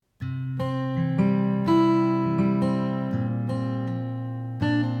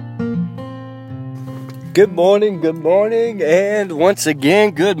Good morning, and once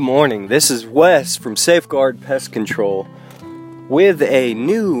again, good morning. This is Wes from Safeguard Pest Control with a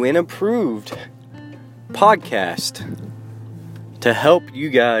new and improved podcast to help you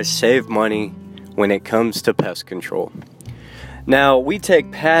guys save money when it comes to pest control. Now, we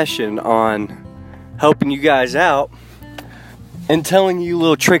take passion on helping you guys out and telling you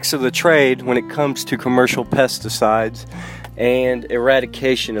little tricks of the trade when it comes to commercial pesticides and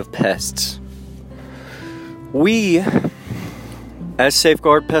eradication of pests. We, as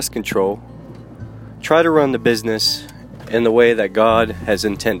Safeguard Pest Control, try to run the business in the way that God has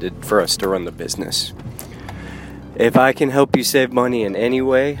intended for us to run the business. If I can help you save money in any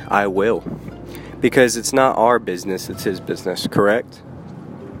way, I will. Because it's not our business, it's His business, correct?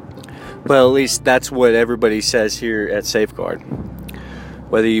 Well, at least that's what everybody says here at Safeguard.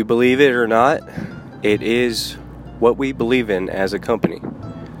 Whether you believe it or not, it is what we believe in as a company.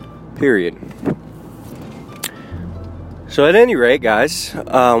 Period. So at any rate, guys,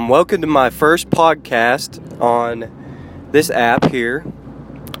 welcome to my first podcast on this app here.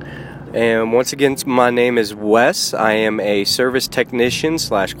 And once again, my name is Wes. I am a service technician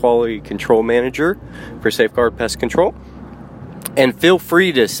 / quality control manager for Safeguard Pest Control. And feel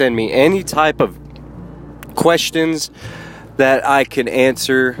free to send me any type of questions that I can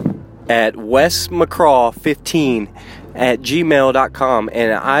answer at wesmccraw15@gmail.com,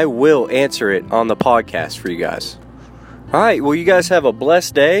 and I will answer it on the podcast for you guys. Alright, well, you guys have a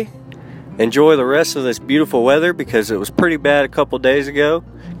blessed day. Enjoy the rest of this beautiful weather because it was pretty bad a couple days ago.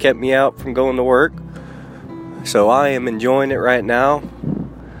 Kept me out from going to work. So I am enjoying it right now.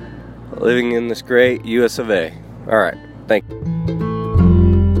 Living in this great US of A. Alright, thank you.